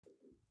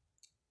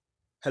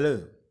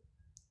Hello.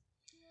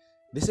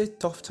 They say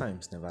tough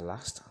times never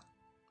last,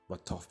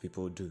 but tough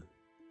people do.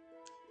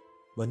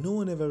 But no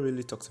one ever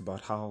really talks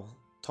about how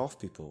tough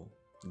people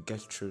get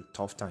through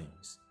tough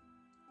times.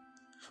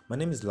 My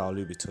name is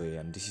Laulu Bitoye,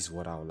 and this is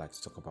what I would like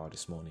to talk about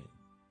this morning.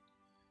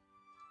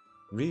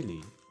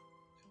 Really,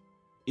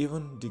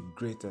 even the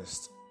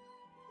greatest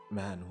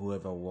man who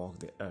ever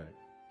walked the earth,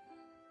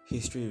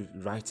 history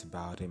writes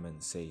about him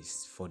and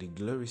says, "For the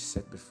glory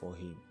set before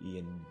him, he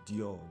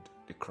endured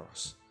the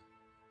cross."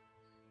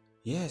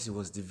 Yes, it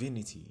was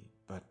divinity,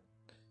 but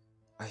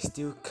I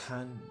still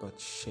can't but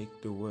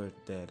shake the word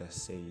there that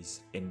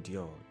says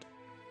endured.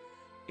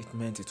 It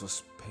meant it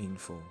was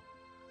painful.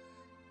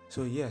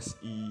 So, yes,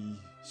 he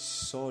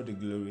saw the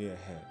glory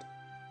ahead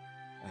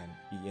and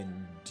he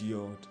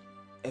endured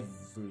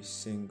every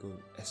single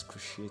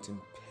excruciating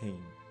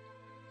pain.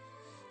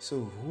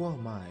 So, who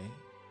am I,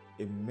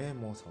 a mere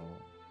mortal,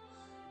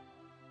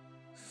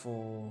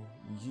 for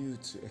you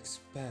to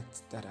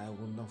expect that I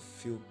will not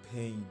feel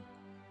pain?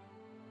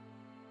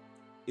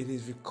 It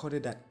is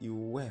recorded that he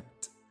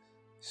wept.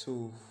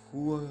 So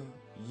who are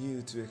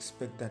you to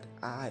expect that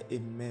I, a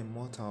mere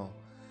mortal,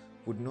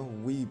 would not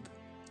weep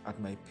at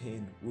my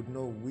pain, would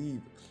not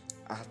weep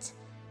at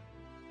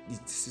the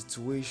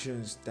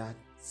situations that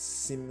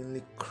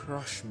seemingly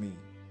crush me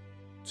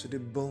to the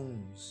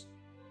bones?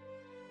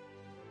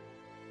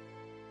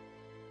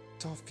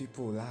 Tough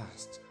people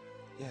last.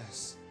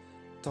 Yes,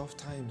 tough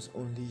times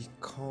only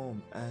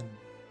come and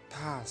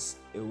pass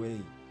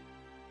away.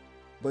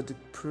 But the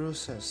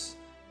process,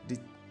 the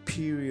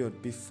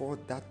period before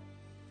that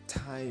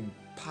time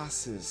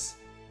passes,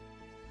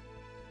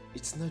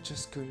 it's not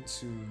just going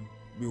to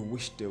be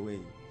wished away.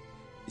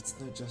 It's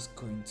not just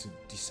going to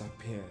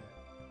disappear.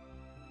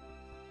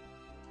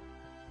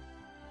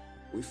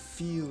 We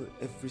feel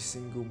every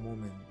single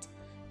moment.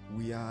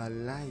 We are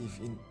alive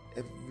in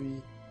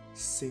every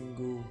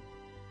single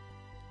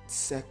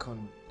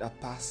second that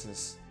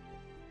passes.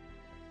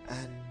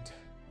 And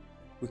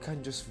we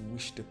can't just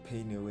wish the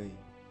pain away.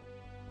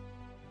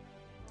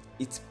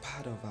 It's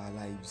part of our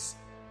lives,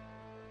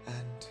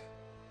 and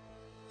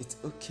it's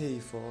okay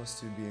for us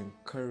to be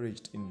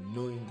encouraged in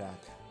knowing that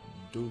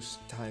those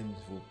times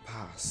will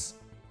pass.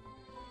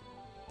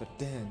 But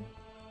then,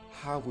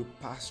 how we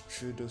pass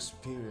through those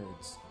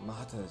periods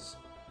matters,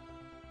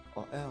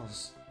 or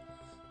else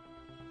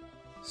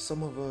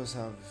some of us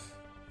have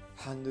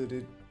handled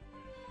it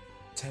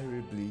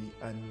terribly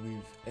and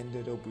we've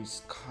ended up with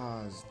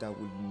scars that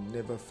will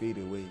never fade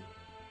away.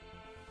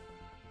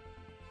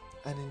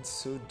 And in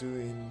so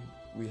doing,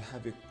 we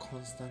have a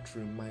constant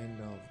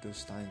reminder of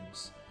those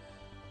times.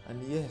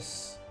 And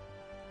yes,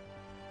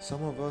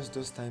 some of us,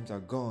 those times are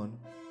gone,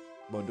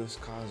 but those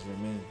scars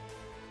remain.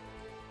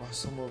 While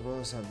some of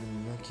us have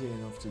been lucky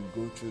enough to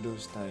go through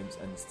those times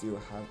and still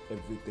have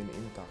everything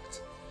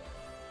intact.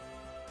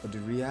 But the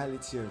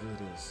reality of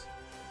it is,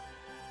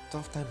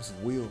 tough times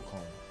will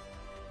come.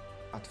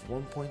 At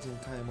one point in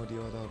time or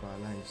the other of our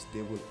lives,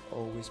 they will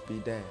always be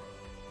there.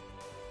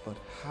 But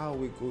how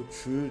we go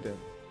through them,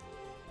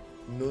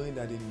 knowing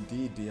that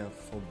indeed they are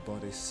for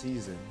but a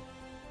season,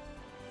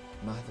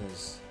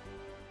 matters.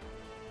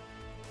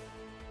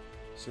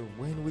 So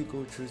when we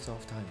go through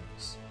tough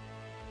times,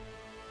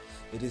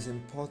 it is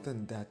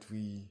important that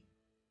we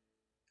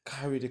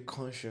carry the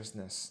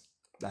consciousness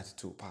that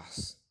it will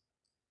pass.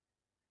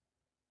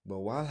 But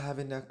while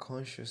having that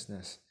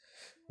consciousness,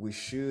 we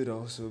should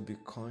also be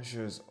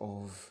conscious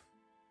of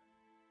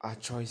our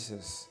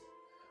choices,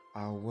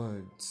 our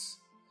words,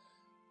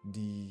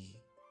 the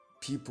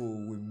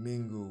people we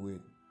mingle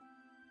with,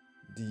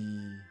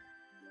 the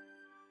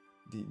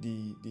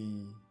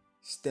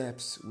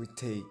steps we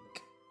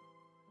take,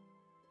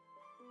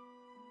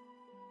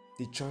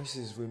 the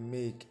choices we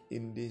make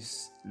in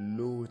these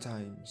low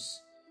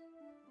times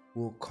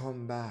will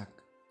come back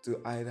to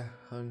either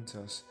haunt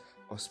us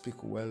or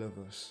speak well of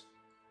us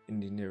in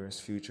the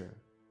nearest future.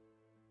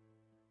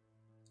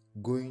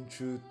 Going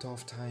through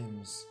tough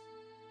times,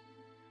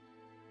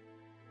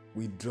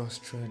 we draw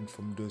strength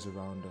from those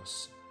around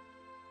us.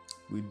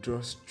 We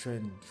draw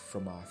strength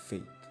from our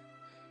faith.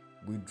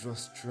 We draw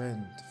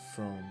strength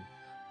from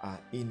our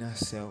inner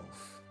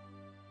self.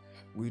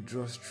 We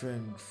draw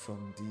strength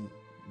from the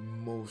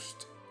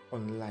most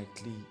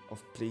unlikely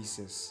of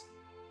places.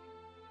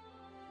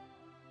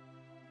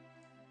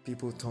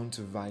 People turn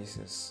to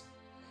vices.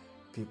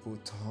 People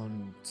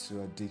turn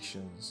to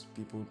addictions.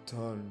 People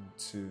turn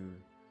to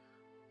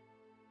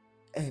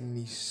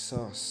any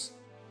source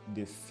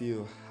they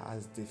feel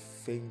has the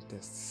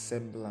faintest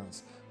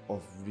semblance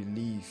of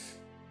relief.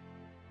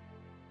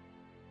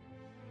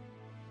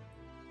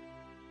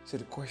 So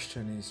the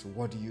question is,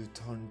 what do you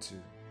turn to?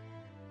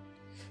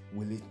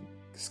 Will it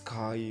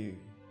scar you,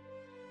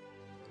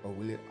 or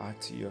will it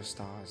add to your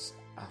stars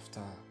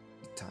after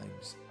the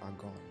times are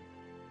gone?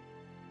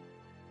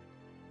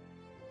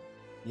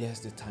 Yes,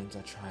 the times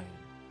are trying.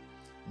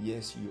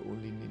 Yes, you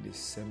only need a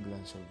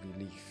semblance of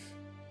relief.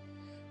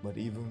 But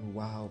even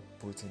while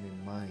putting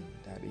in mind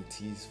that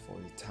it is for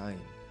a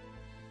time,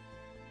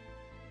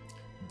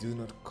 do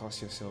not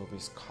cause yourself a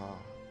scar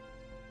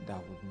that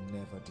would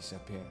never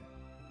disappear.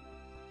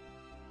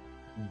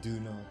 Do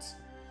not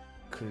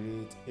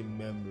create a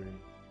memory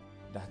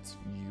that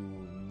you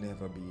will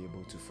never be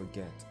able to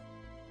forget.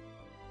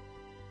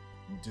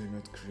 Do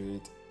not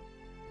create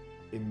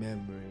a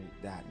memory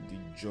that the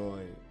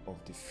joy of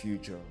the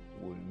future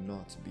will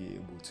not be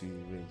able to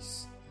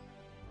erase.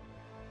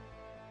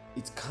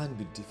 It can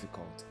be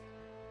difficult.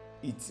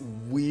 It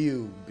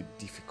will be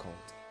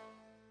difficult.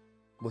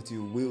 But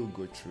you will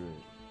go through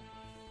it.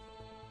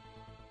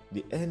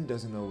 The end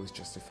doesn't always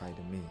justify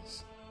the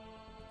means.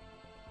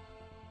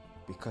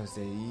 Because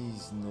there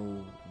is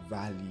no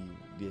value,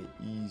 there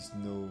is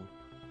no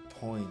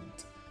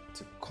point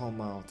to come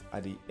out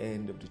at the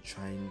end of the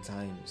trying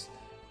times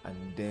and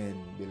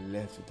then be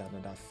left with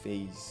another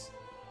phase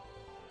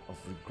of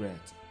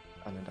regret,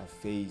 another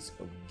phase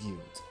of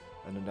guilt,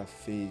 another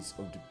phase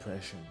of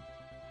depression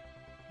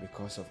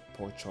because of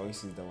poor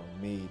choices that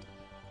were made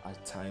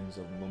at times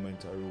of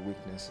momentary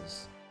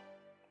weaknesses.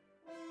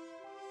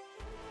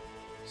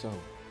 So,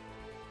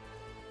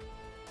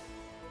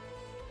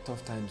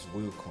 tough times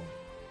will come.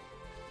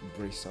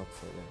 Brace up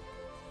for them.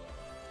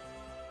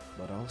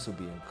 But also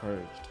be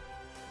encouraged.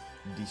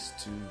 This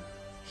too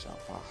shall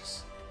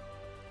pass.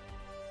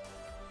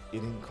 It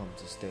didn't come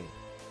to stay.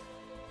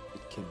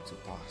 It came to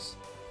pass.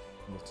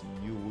 But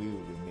you will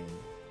remain.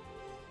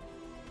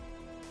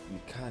 You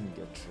can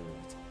get through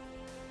it.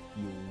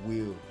 You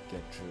will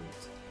get through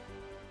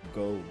it.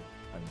 Go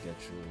and get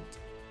through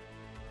it.